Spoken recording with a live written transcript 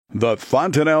The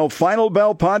Fontanelle Final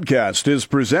Bell podcast is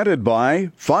presented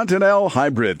by Fontanelle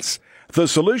Hybrids. The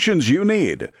solutions you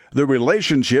need, the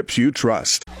relationships you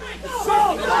trust.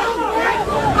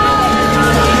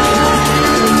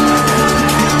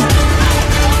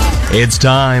 It's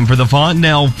time for the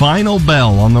Fontanelle Final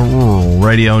Bell on the Rural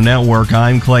Radio Network.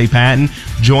 I'm Clay Patton.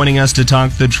 Joining us to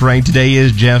talk the trade today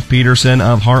is Jeff Peterson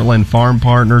of Heartland Farm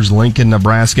Partners, Lincoln,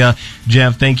 Nebraska.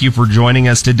 Jeff, thank you for joining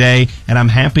us today, and I'm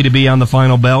happy to be on the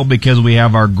Final Bell because we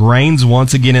have our grains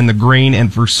once again in the green,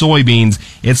 and for soybeans,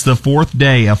 it's the fourth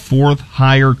day, a fourth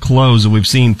higher close that we've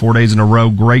seen 4 days in a row.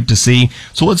 Great to see.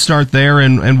 So let's start there,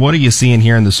 and what are you seeing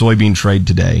here in the soybean trade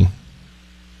today?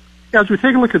 As we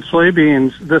take a look at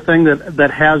soybeans, the thing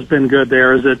that has been good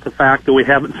there is that the fact that we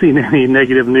haven't seen any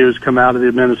negative news come out of the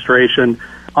administration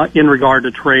in regard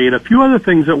to trade. A few other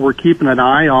things that we're keeping an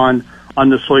eye on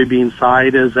the soybean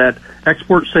side is that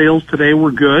export sales today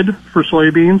were good for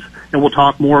soybeans, and we'll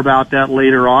talk more about that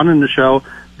later on in the show.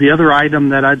 The other item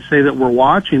that I'd say that we're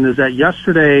watching is that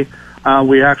yesterday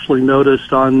we actually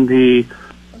noticed on the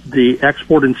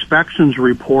export inspections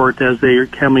report as they are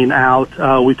coming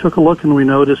out, we took a look and we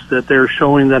noticed that they're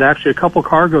showing that actually a couple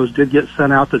cargoes did get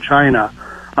sent out to China,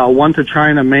 one to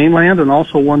China mainland and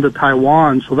also one to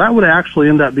Taiwan. So that would actually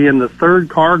end up being the third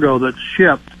cargo that's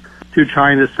shipped to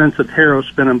China since the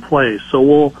tariff's been in place. So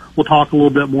we'll talk a little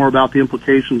bit more about the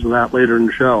implications of that later in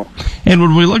the show. And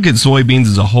when we look at soybeans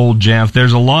as a whole, Jeff,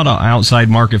 there's a lot of outside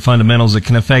market fundamentals that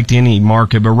can affect any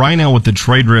market. But right now with the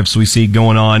trade rifts we see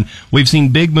going on, we've seen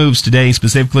big moves today,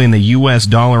 specifically in the U.S.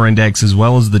 dollar index as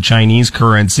well as the Chinese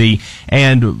currency.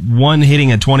 And one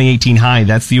hitting a 2018 high,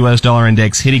 that's the U.S. dollar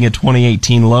index. Hitting a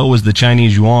 2018 low is the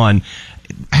Chinese Yuan.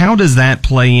 How does that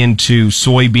play into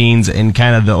soybeans and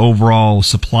kind of the overall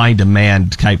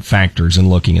supply-demand type factors in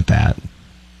looking at that?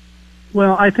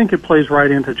 Well, I think it plays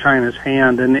right into China's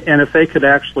hand, and if they could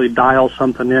actually dial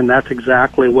something in, that's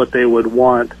exactly what they would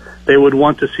want. They would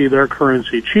want to see their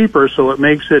currency cheaper, so it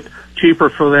makes it cheaper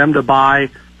for them to buy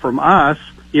from us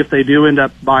if they do end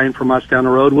up buying from us down the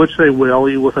road, which they will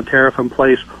with a tariff in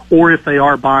place, or if they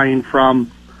are buying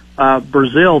from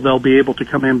Brazil, they'll be able to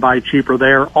come in and buy cheaper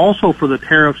there. Also, for the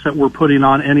tariffs that we're putting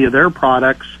on any of their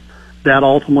products that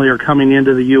ultimately are coming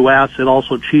into the U.S., it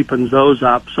also cheapens those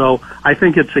up. So I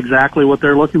think it's exactly what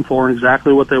they're looking for and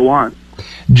exactly what they want.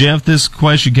 Jeff, this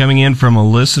question coming in from a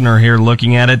listener here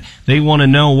looking at it, they want to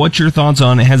know what's your thoughts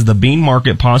on, has the bean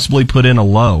market possibly put in a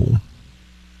low?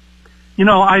 You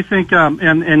know, I think, and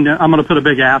I'm going to put a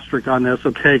big asterisk on this,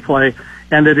 okay, Clay,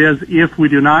 and it is if we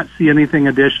do not see anything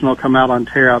additional come out on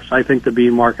tariffs, I think the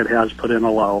bean market has put in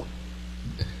a low.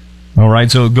 All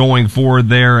right, so going forward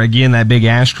there, again, that big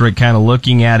asterisk kind of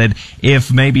looking at it,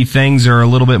 if maybe things are a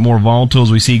little bit more volatile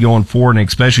as we see going forward, and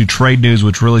especially trade news,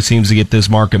 which really seems to get this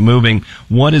market moving,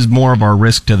 what is more of our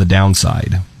risk to the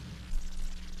downside?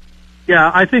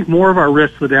 Yeah, I think more of our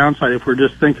risk to the downside, if we're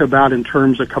just thinking about in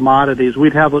terms of commodities,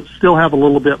 we'd still have a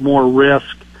little bit more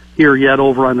risk here yet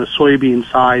over on the soybean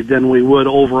side than we would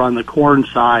over on the corn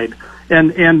side.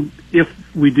 And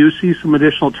if we do see some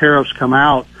additional tariffs come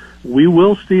out, we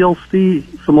will still see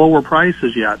some lower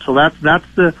prices yet. So that's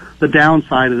the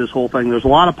downside of this whole thing. There's a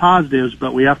lot of positives,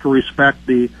 but we have to respect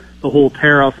the whole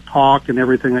tariff talk and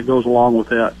everything that goes along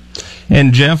with it.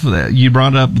 And Jeff, you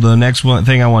brought up the next one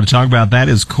thing I want to talk about. That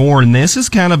is corn. This has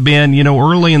kind of been,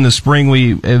 early in the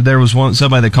spring, there was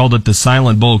somebody that called it the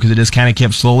silent bull because it just kind of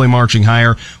kept slowly marching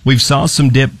higher. We've saw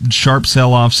some sharp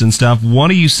sell-offs and stuff. What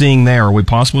are you seeing there? Are we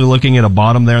possibly looking at a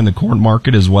bottom there in the corn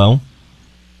market as well?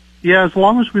 Yeah, as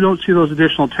long as we don't see those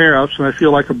additional tariffs, and I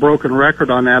feel like a broken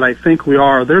record on that, I think we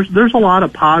are. There's a lot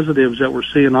of positives that we're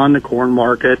seeing on the corn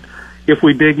market. If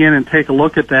we dig in and take a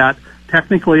look at that,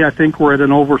 technically, I think we're at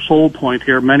an oversold point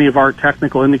here. Many of our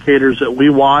technical indicators that we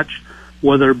watch,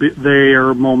 whether they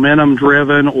are momentum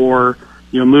driven or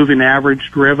moving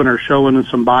average driven, are showing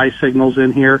some buy signals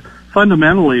in here.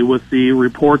 Fundamentally, with the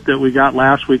report that we got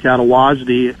last week out of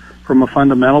WASDE, from a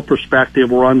fundamental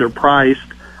perspective, we're underpriced.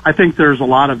 I think there's a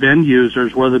lot of end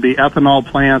users, whether it be ethanol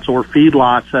plants or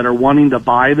feedlots, that are wanting to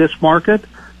buy this market,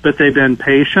 but they've been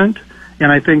patient.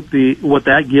 And I think what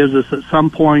that gives us, at some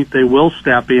point they will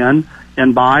step in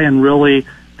and buy, and really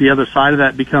the other side of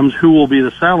that becomes who will be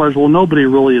the sellers. Well, nobody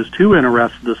really is too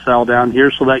interested to sell down here,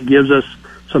 so that gives us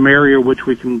some area which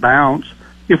we can bounce.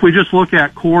 If we just look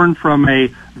at corn from a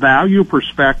value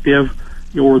perspective,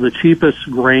 or the cheapest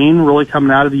grain really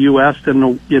coming out of the U.S. in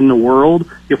the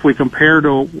world, if we compare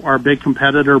to our big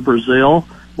competitor Brazil,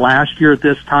 last year at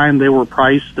this time they were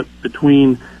priced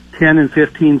between 10 and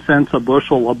 15 cents a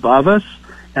bushel above us,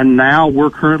 and now we're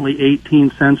currently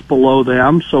 18 cents below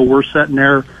them, so we're sitting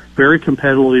there very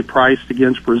competitively priced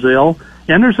against Brazil.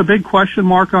 And there's a big question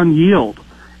mark on yield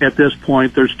at this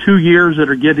point. There's 2 years that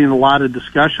are getting a lot of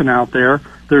discussion out there.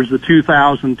 There's the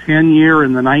 2010 year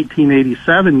and the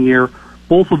 1987 year.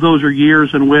 Both of those are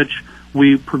years in which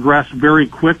we progress very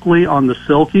quickly on the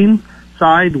silking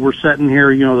side. We're sitting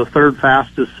here, the third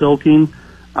fastest silking,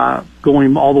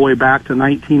 going all the way back to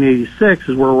 1986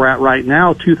 is where we're at right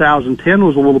now. 2010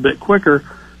 was a little bit quicker.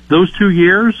 Those 2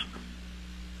 years,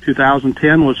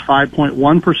 2010 was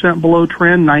 5.1% below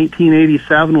trend.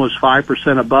 1987 was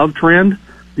 5% above trend.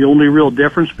 The only real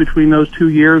difference between those 2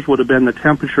 years would have been the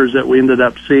temperatures that we ended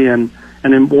up seeing,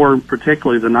 and in more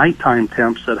particularly the nighttime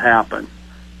temps that happened.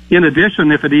 In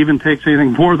addition, if it even takes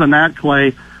anything more than that,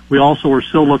 Clay, we also are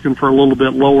still looking for a little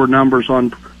bit lower numbers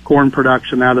on corn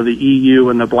production out of the EU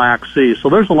and the Black Sea. So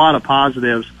there's a lot of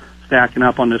positives stacking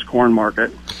up on this corn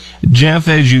market. Jeff,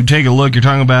 as you take a look, you're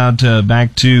talking about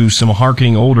back to some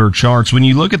harkening older charts. When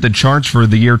you look at the charts for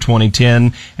the year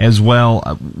 2010 as well,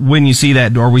 when you see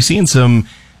that, are we seeing some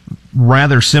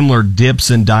rather similar dips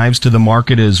and dives to the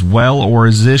market as well, or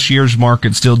is this year's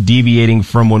market still deviating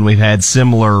from when we've had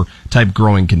similar type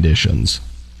growing conditions?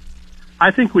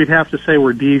 I think we'd have to say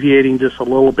we're deviating just a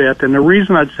little bit, and the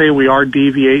reason I'd say we are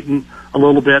deviating a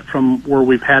little bit from where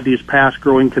we've had these past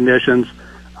growing conditions,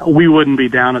 we wouldn't be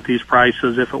down at these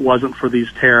prices if it wasn't for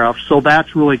these tariffs. So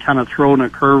that's really kind of thrown a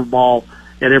curveball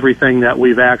at everything that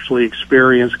we've actually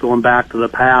experienced going back to the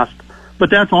past. But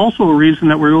that's also a reason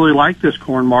that we really like this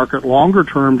corn market longer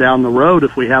term down the road,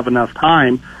 if we have enough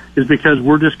time, is because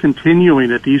we're just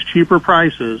continuing at these cheaper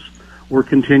prices. We're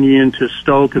continuing to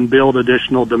stoke and build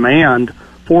additional demand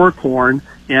for corn,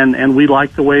 and we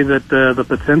like the way that the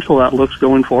potential that looks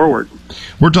going forward.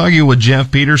 We're talking with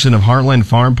Jeff Peterson of Heartland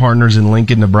Farm Partners in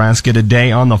Lincoln, Nebraska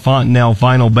today on the Fontenelle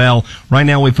Final Bell. Right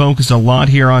now we focus a lot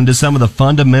here on just some of the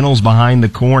fundamentals behind the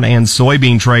corn and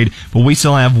soybean trade, but we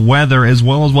still have weather as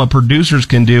well as what producers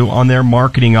can do on their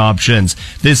marketing options.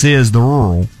 This is the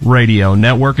Rural Radio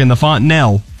Network and the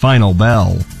Fontenelle Final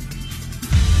Bell.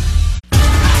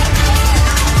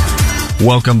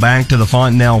 Welcome back to the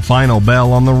Fontenelle Final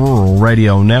Bell on the Rural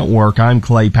Radio Network. I'm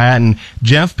Clay Patton.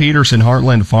 Jeff Peterson,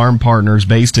 Heartland Farm Partners,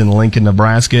 based in Lincoln,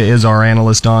 Nebraska, is our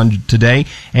analyst on today.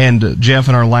 And Jeff,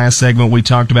 in our last segment, we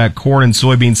talked about corn and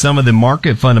soybean, some of the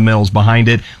market fundamentals behind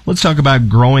it. Let's talk about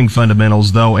growing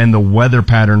fundamentals, though, and the weather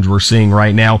patterns we're seeing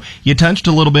right now. You touched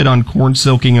a little bit on corn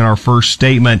silking in our first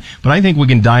statement, but I think we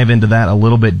can dive into that a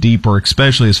little bit deeper,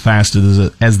 especially as fast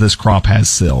as this crop has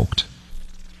silked.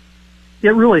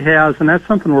 It really has, and that's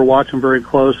something we're watching very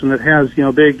close, and it has,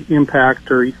 big impact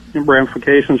or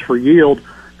ramifications for yield.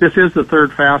 This is the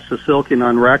third fastest silking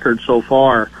on record so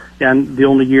far, and the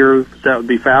only year that would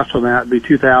be faster than that would be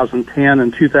 2010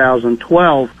 and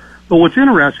 2012. But what's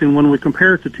interesting, when we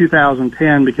compare it to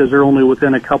 2010, because they're only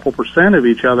within a couple percent of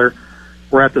each other,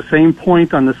 we're at the same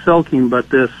point on the silking, but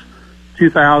this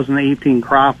 2018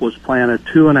 crop was planted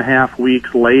 2.5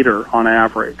 weeks later on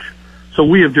average. So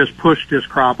we have just pushed this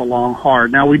crop along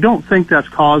hard. Now, we don't think that's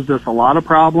caused us a lot of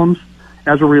problems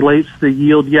as it relates to the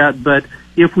yield yet, but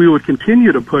if we would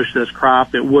continue to push this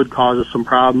crop, it would cause us some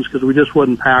problems because we just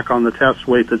wouldn't pack on the test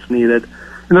weight that's needed.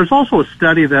 And there's also a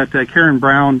study that Karen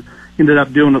Brown ended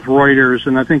up doing with Reuters,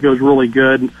 and I think it was really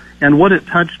good. And what it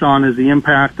touched on is the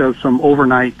impact of some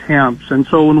overnight temps. And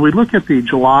so when we look at the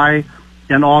July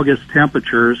and August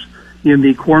temperatures in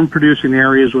the corn-producing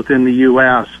areas within the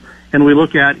U.S., and we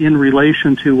look at in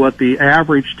relation to what the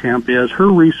average temp is, her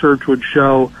research would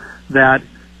show that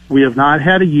we have not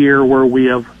had a year where we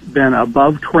have been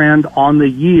above trend on the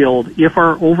yield if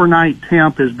our overnight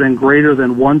temp has been greater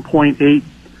than 1.8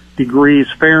 degrees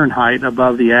Fahrenheit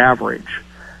above the average.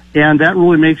 And that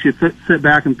really makes you sit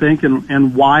back and think,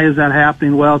 and why is that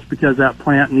happening? Well, it's because that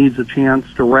plant needs a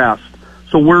chance to rest.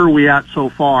 So where are we at so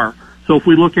far? So if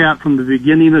we look at from the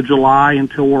beginning of July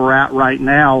until we're at right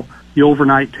now, the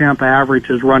overnight temp average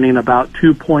is running about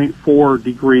 2.4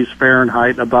 degrees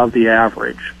Fahrenheit above the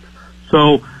average.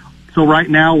 So right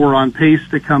now we're on pace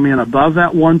to come in above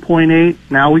that 1.8.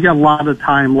 Now we got a lot of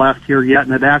time left here yet,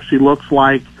 and it actually looks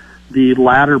like the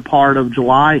latter part of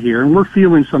July here, and we're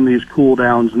feeling some of these cool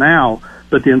downs now.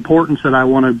 But the importance that I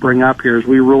want to bring up here is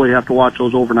we really have to watch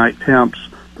those overnight temps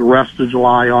the rest of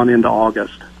July on into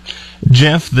August.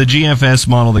 Jeff, the GFS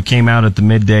model that came out at the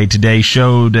midday today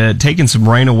showed taking some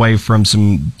rain away from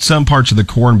some parts of the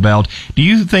Corn Belt. Do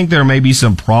you think there may be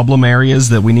some problem areas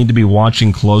that we need to be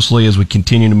watching closely as we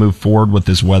continue to move forward with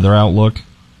this weather outlook?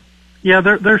 Yeah,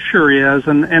 there sure is,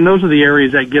 and those are the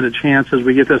areas that get a chance as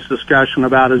we get this discussion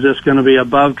about is this going to be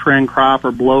above trend crop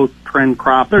or below trend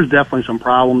crop. There's definitely some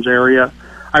problems area.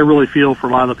 I really feel for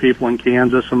a lot of the people in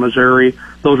Kansas and Missouri.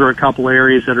 those are a couple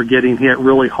areas that are getting hit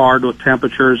really hard with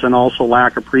temperatures and also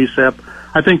lack of precip.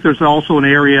 I think there's also an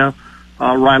area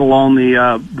right along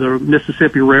the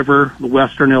Mississippi River, the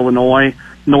western Illinois.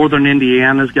 Northern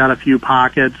Indiana's got a few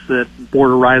pockets that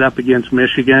border right up against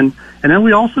Michigan. And then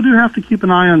we also do have to keep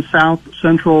an eye on south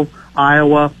central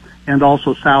Iowa and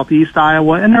also southeast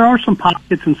Iowa. And there are some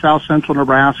pockets in south central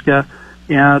Nebraska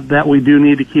that we do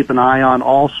need to keep an eye on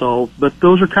also. But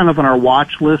those are kind of on our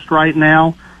watch list right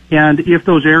now. And if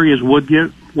those areas would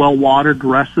get well watered the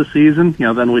rest of the season,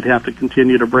 then we'd have to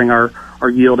continue to bring our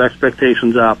yield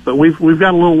expectations up. But we've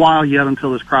got a little while yet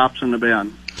until this crop's in the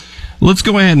bin. Let's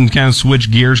go ahead and kind of switch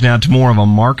gears now to more of a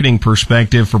marketing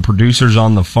perspective for producers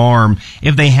on the farm.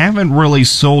 If they haven't really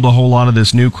sold a whole lot of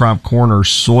this new crop corn or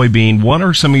soybean, what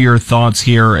are some of your thoughts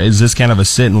here? Is this kind of a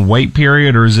sit and wait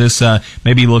period, or is this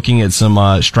maybe looking at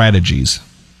some strategies?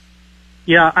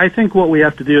 Yeah, I think what we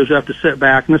have to do is we have to sit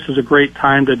back, and this is a great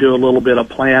time to do a little bit of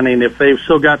planning. If they've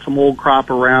still got some old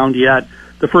crop around yet,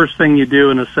 the first thing you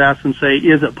do is assess and say,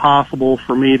 is it possible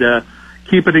for me to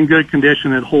keep it in good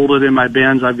condition and hold it in my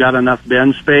bins? I've got enough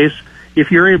bin space.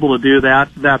 If you're able to do that,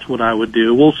 that's what I would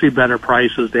do. We'll see better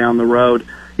prices down the road.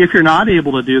 If you're not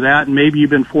able to do that, and maybe you've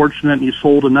been fortunate and you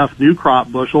sold enough new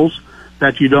crop bushels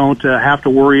that you don't have to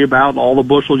worry about all the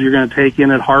bushels you're going to take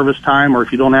in at harvest time, or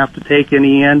if you don't have to take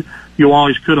any in, you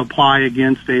always could apply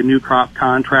against a new crop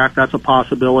contract. That's a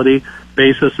possibility.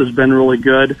 Basis has been really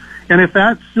good. And if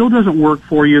that still doesn't work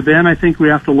for you, then I think we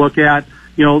have to look at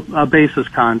a basis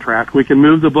contract. We can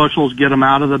move the bushels, get them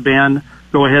out of the bin,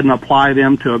 go ahead and apply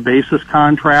them to a basis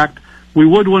contract. We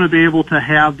would want to be able to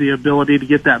have the ability to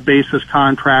get that basis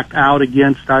contract out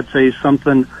against, I'd say,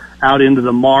 something out into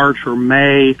the March or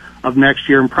May of next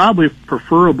year, and probably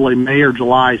preferably May or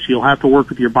July. So you'll have to work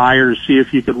with your buyer to see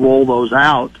if you could roll those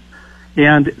out.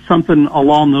 And something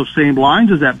along those same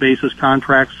lines as that basis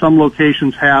contract, some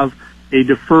locations have a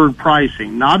deferred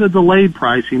pricing, not a delayed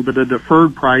pricing, but a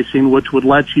deferred pricing, which would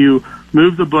let you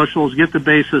move the bushels, get the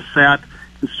basis set,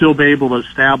 and still be able to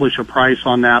establish a price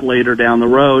on that later down the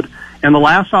road. And the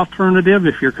last alternative,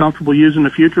 if you're comfortable using the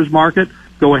futures market,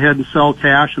 go ahead and sell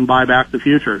cash and buy back the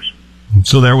futures.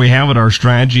 So there we have it, our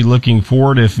strategy looking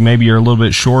forward if maybe you're a little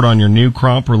bit short on your new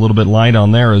crop or a little bit light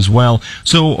on there as well.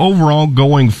 So overall,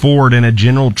 going forward in a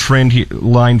general trend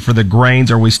line for the grains,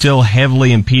 are we still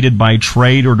heavily impeded by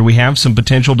trade, or do we have some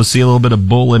potential to see a little bit of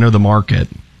bull enter the market?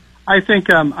 I think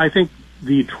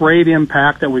the trade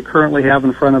impact that we currently have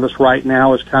in front of us right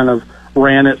now has kind of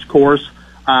ran its course.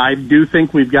 I do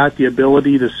think we've got the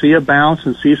ability to see a bounce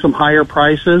and see some higher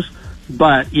prices.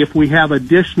 But if we have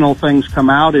additional things come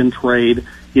out in trade,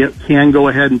 it can go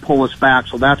ahead and pull us back.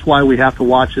 So that's why we have to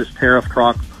watch this tariff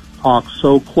talk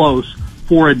so close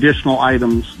for additional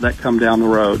items that come down the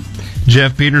road.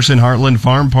 Jeff Peterson, Heartland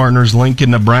Farm Partners,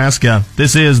 Lincoln, Nebraska.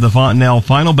 This is the Fontenelle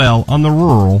Final Bell on the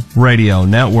Rural Radio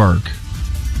Network.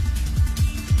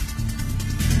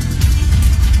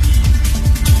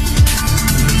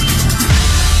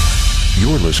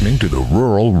 You're listening to the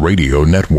Rural Radio Network.